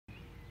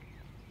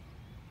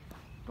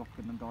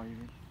ducking and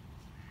diving.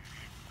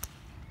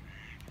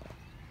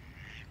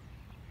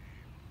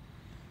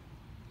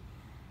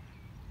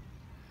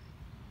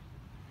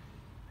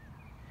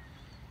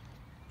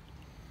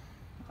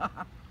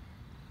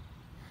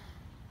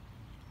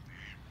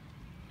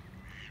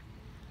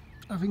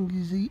 I think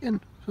he's eating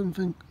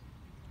something.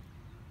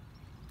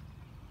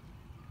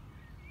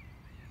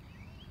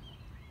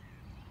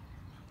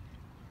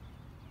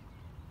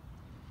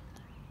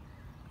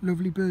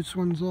 Lovely bird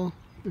swans are,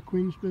 the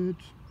Queen's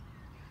birds.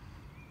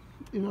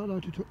 You're not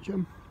allowed to touch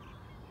them.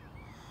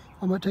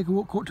 I might take a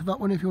walk out to that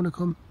one if you want to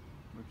come.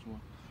 Which one?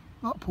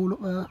 That pool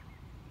up there.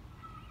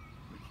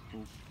 Which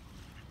pool?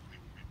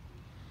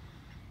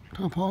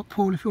 Town Park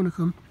pool if you want to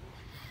come.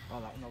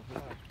 Oh, that one over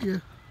there? Yeah.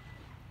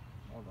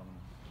 Hold on a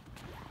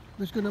minute.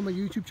 Let's go on my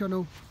YouTube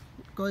channel.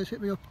 Guys,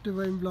 hit me up,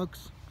 Divine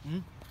Vlogs. Hmm?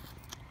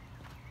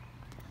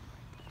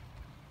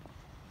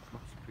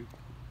 Lots of people.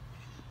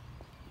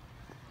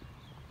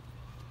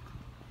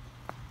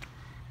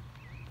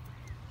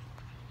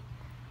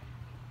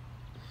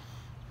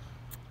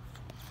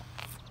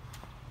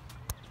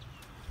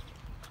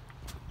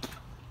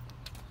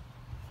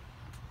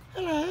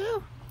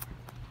 Hello.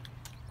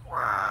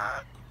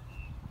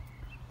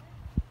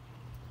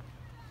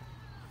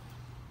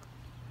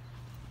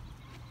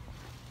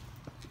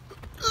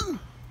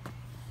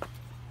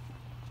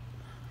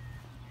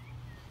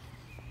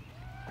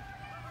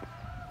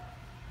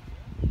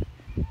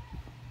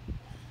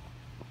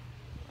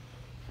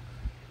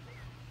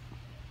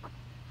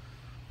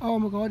 Oh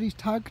my god, he's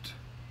tagged.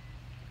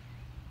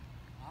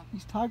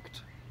 He's tagged.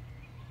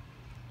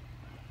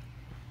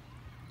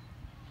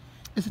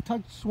 Is it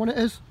tagged swan? It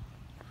is.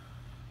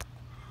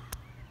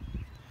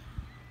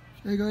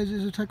 Hey guys,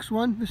 it's a tagged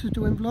swan. This is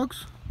Doing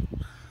Vlogs.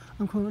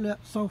 I'm currently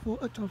at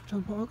Southwater,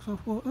 Telford Park,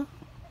 Southwater.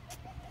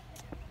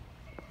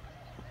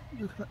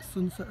 Look at that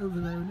sunset over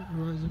there in the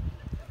horizon.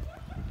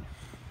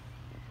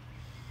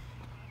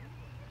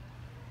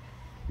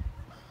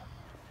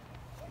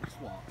 It's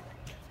what?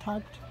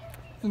 Tagged.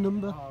 The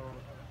number. Oh,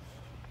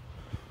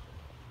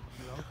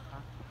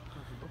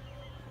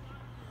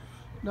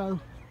 No,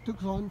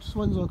 ducks aren't,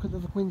 swans are because they're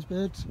the Queen's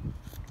birds.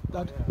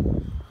 Dad. yeah.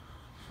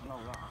 I know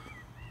that.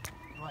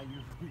 Right,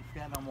 you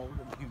forget I'm older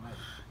than you, mate.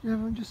 Yeah,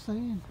 but I'm just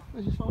saying.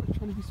 I just thought I was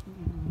trying to be smart.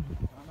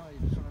 I know,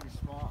 you're trying to be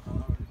smart, I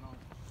already know.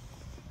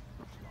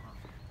 That's what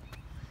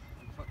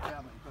you put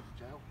down, you go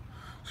to jail.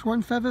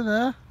 Swan feather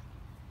there.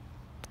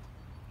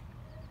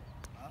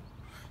 Huh?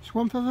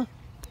 Swan feather.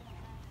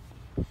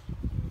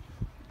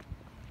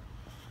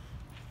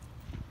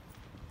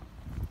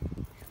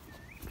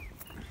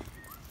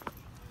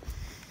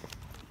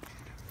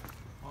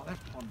 Oh, that's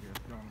pond you're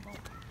going about.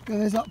 Yeah,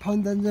 there's that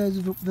pond, then there's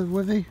the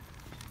withy.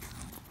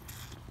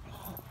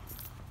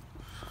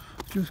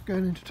 Just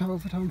going into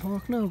Telford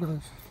Park now,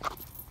 guys.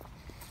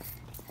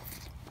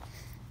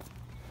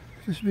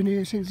 This has been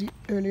here since the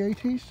early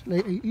 80s,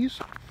 late 80s.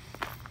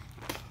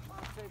 My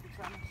favourite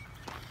tennis.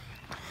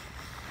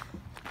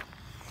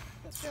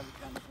 That's table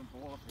tennis and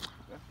ball,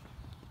 I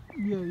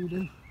think. Yeah, you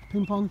do.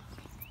 Ping pong.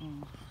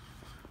 Mm.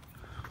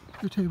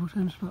 The table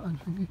tennis, but I'm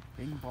thinking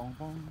Ping pong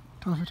pong.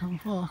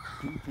 Telford Park.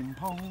 Ping ping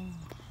pong.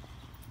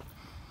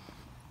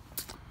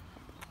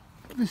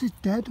 This is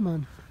dead,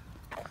 man.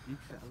 You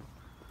sell.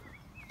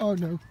 Oh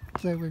no,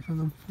 stay away from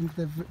them.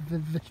 They're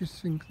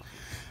vicious things,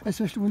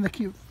 especially when they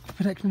keep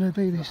protecting their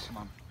babies. Yes,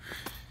 man.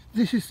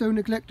 This is so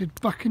neglected.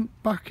 Back in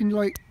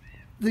like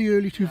the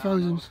early 2000s.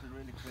 Yeah,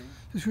 really clean.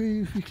 It's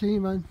really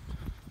clean, man.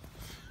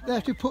 They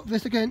have to put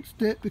this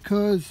against it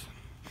because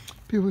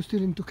people are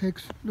stealing duck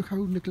eggs. Look how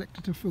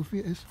neglected and filthy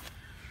it is.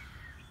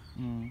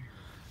 Mm.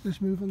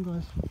 Let's move on,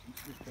 guys.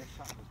 This fish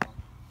that as well.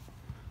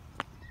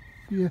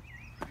 Yeah.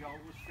 You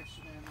always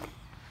fishing in.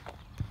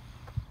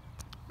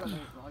 Don't know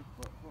it right,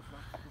 but what's that?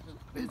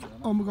 It's,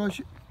 oh my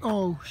gosh.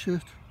 Oh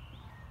shit.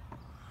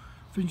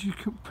 I think she's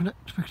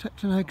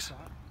protecting eggs.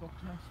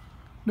 Duck's nest.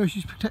 No,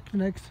 she's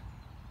protecting eggs.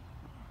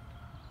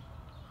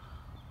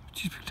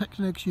 She's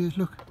protecting eggs, she is.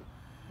 Look.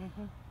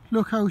 Mm-hmm.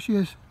 Look how she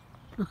is.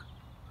 Look.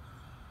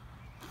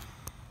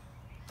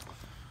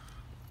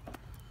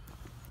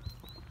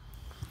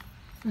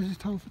 This is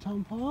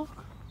Telford Park.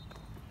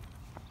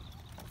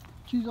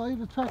 She's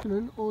either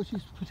pregnant or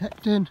she's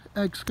protecting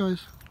eggs,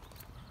 guys.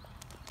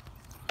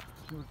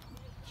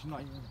 She's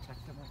not even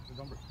protecting it.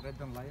 They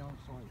don't lay on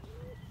side.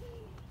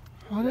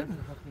 I don't know.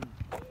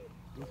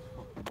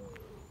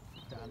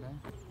 Down there.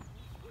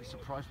 Be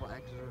surprised what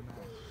eggs are in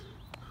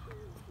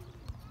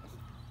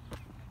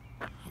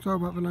there. Sorry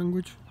about the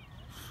language.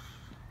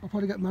 I'll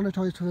probably get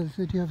monetised for this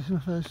video. This is my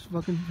first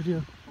vlogging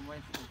video. I'm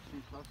waiting for it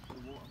too close to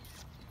the water.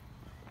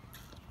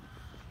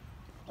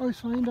 Oh, it's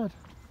fine, Dad.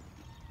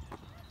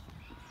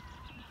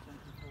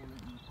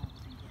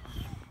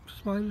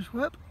 Spider's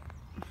web.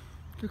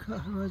 Look at that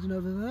horizon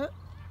over there.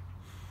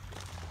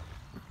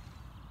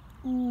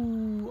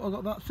 Ooh, I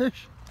got that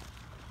fish.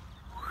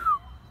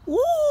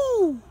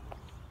 Ooh!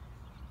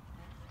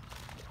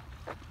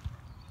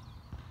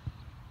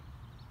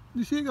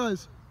 You see it,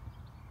 guys?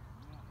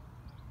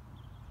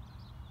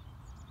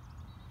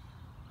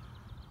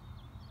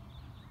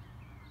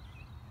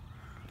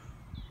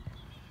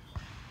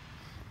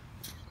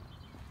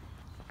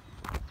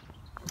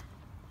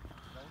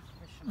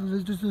 the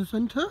visitor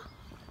centre.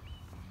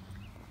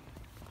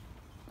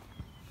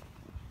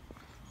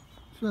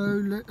 So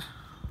let's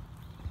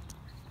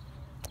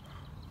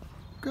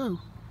go.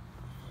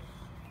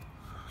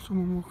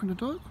 Someone walking the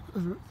dog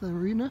over at the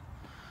arena.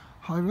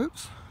 High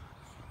ropes.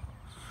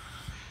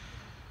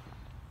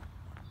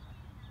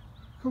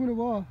 Come in a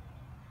while.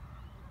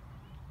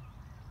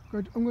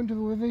 I'm going to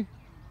the Withy.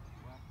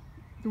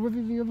 The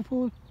Withy, the other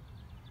pool.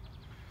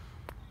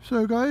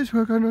 So guys,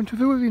 we're going on to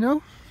the Withy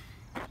now.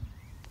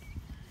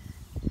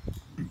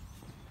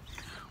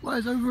 What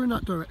is over in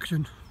that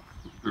direction?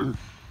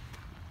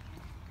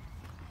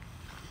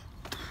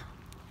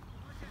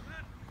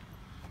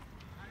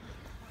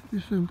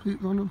 Just some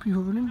random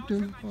people running,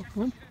 doing the park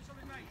run.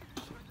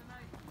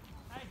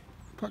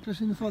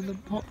 Practicing the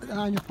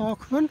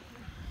park run.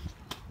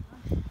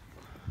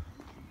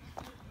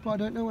 But I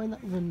don't know when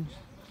that runs.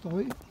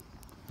 Sorry.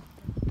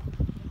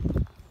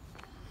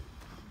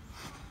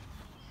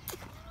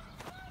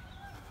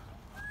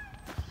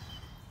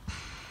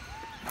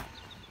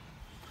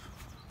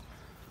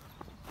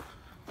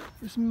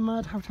 It's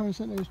mad how town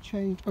centre has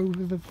changed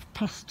over the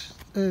past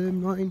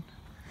 9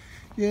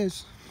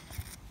 years.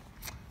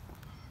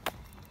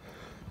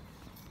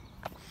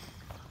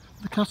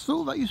 The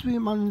castle that used to be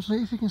in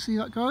Mansley, if you can see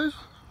that, guys.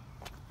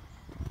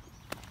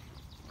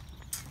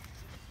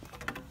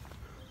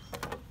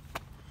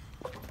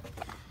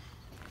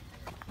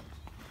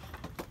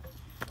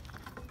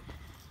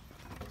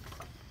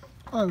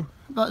 Oh,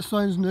 that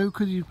sign's new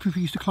because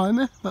people used to climb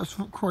it. That's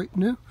quite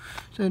new,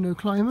 so no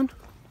climbing.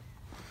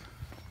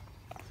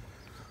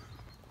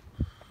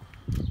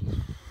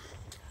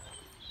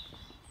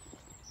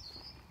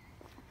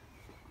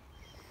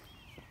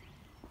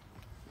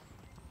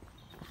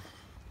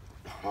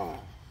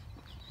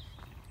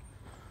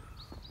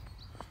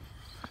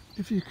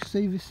 If you can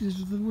see, this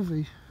is the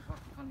Withy.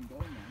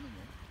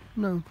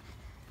 No.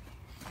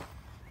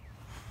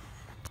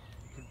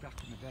 Back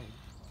in the day.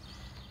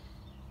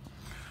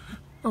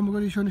 Oh my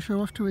god, he's trying to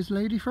show off to his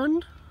lady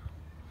friend.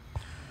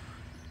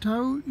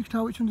 You can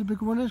tell which one's the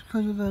bigger one is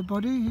because of their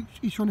body.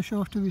 He's trying to show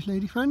off to his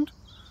lady friend.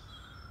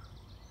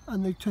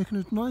 And they've taken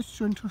a nice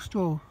gentle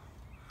stroll.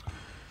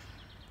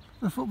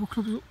 The football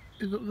club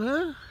is up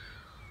there.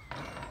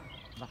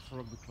 That's the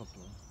rugby club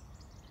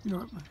though. You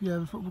know, yeah,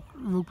 the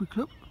rugby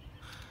club.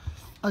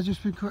 I've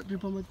just been corrected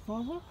by my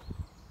father.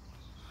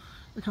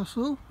 The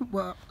castle,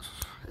 well,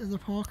 is the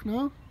park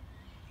now.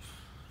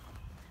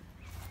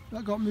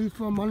 That got moved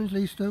from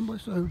Mansley stone by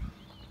stone,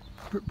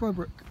 brick by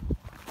brick.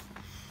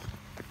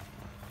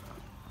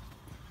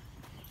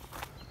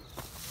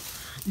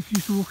 If you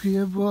used to walk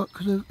here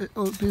because of it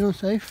being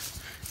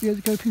unsafe, years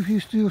ago people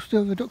used to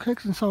steal the duck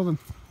eggs and sell them.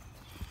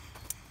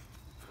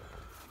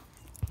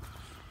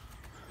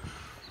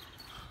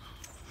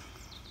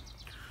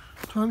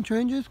 Time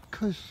changes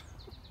because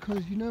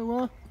you know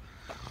what?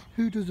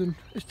 Who doesn't?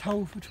 It's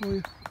Telford for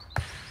you.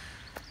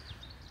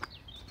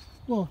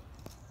 What?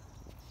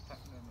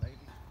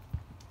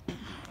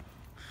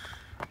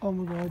 Oh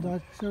my god,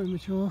 Dad, so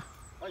immature.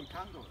 Oh, you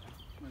can do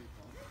it.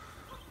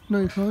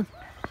 No, you can't.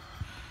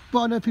 But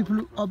I know people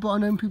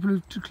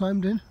who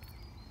climbed in.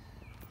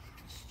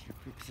 Stupid,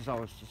 because there's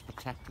always just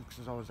protected, because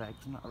there's always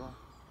eggs and that around.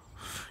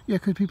 Yeah,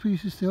 because people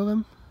used to steal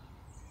them.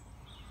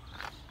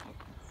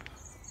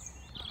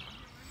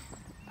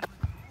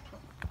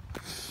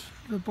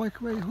 The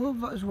bikeaway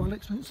hub, that is well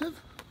expensive.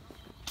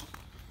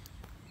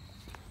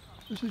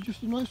 This is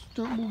just a nice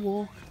gentle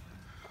walk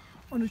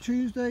on a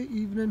Tuesday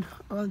evening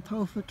around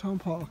Telford Town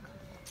Park.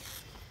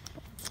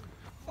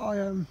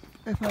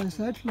 If I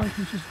said, like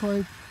and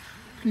subscribe,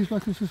 please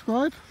like and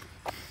subscribe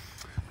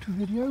to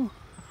the video.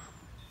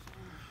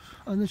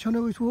 And the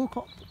channel is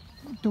Walk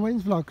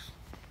Dwayne's Vlogs.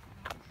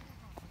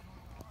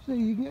 So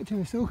you can get to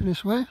the silk in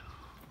this way.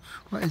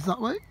 What is that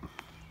way?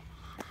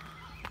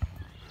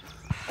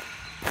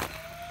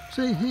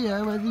 See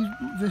here where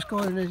this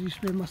garden is, used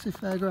to be a massive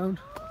fairground.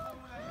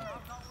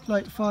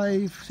 Like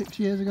 5-6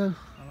 years ago.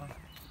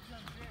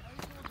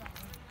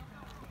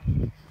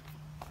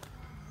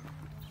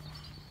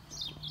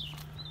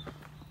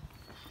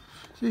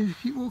 So if you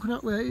keep walking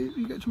that way,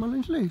 you get to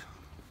Mansley.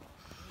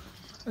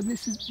 And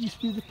this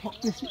used to be the pot.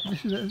 This is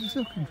it as a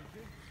silken.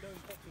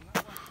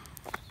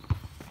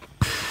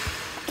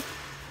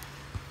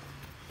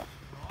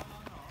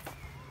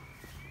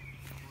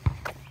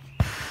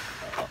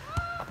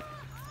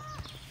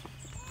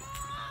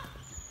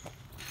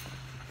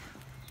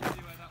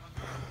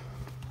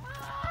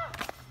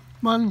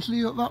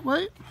 Mansley up that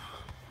way.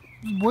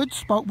 Woods,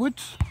 spout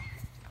woods.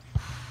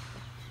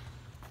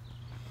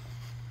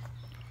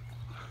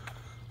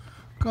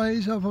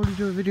 Guys, I'll probably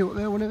do a video up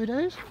there one of the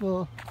days,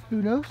 but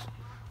who knows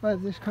where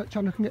this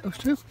channel can get us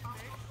to.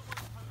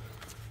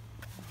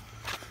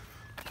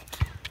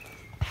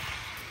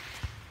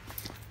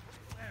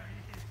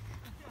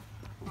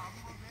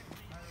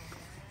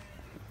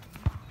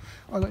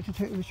 I'd like to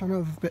take the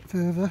channel a bit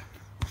further.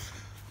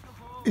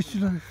 It's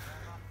just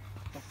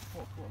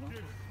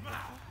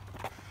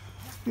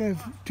yeah,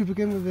 to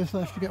begin with this,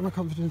 I have to get my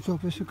confidence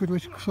up. It's a good way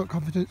to sort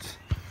confidence.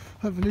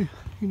 Hopefully,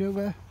 you know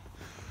where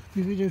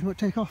These videos might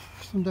take off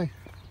someday.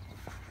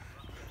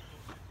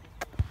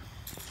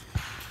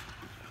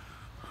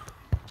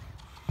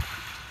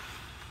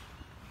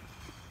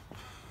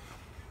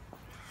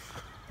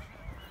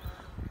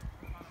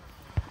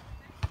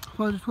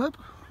 Spider's web.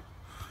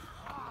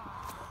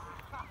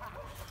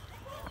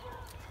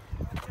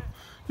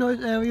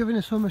 Nice area in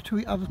the summer to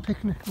have a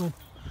picnic on.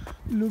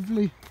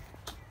 Lovely.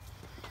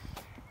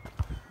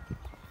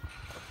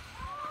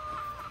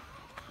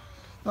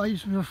 That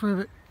used to be my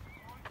favourite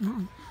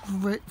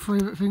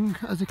thing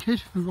as a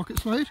kid, the rocket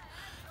slide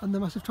and the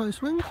massive toy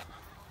swing. You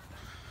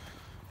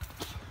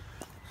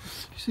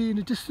see in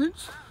the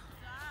distance,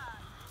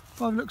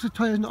 by the looks of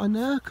tyres not on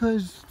there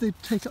because they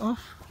take it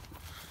off.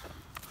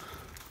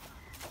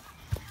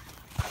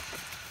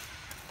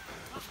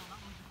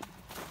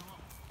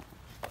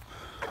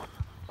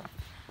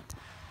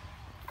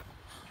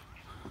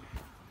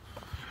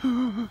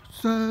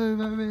 So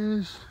there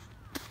is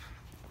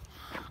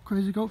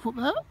crazy golf up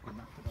there.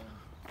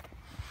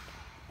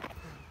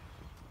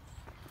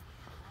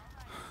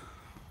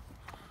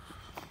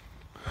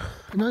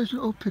 A nice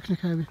little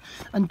picnic area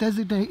and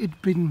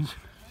designated bins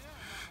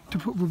to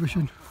put rubbish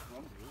in.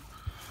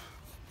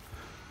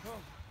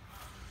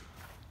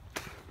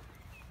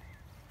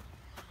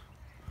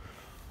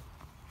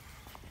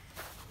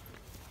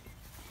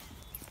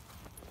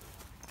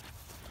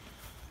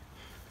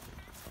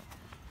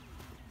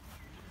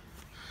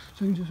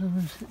 So you can just have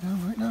a sit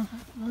down right now,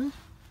 guys.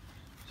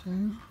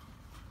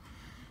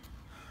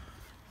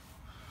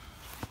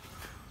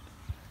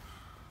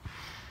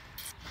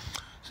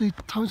 See,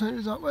 town centre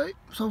is that way,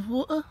 south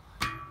water.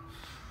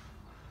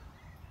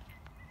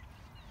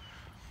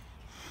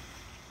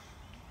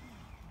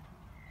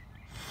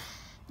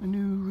 A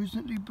new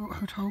recently built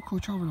hotel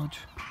called Travel Lodge.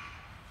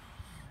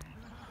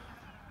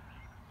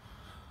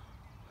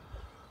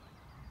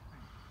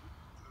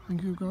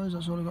 Thank you guys,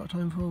 that's all I got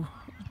time for.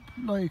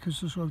 Like and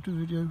subscribe to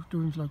the video,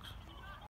 doing vlogs.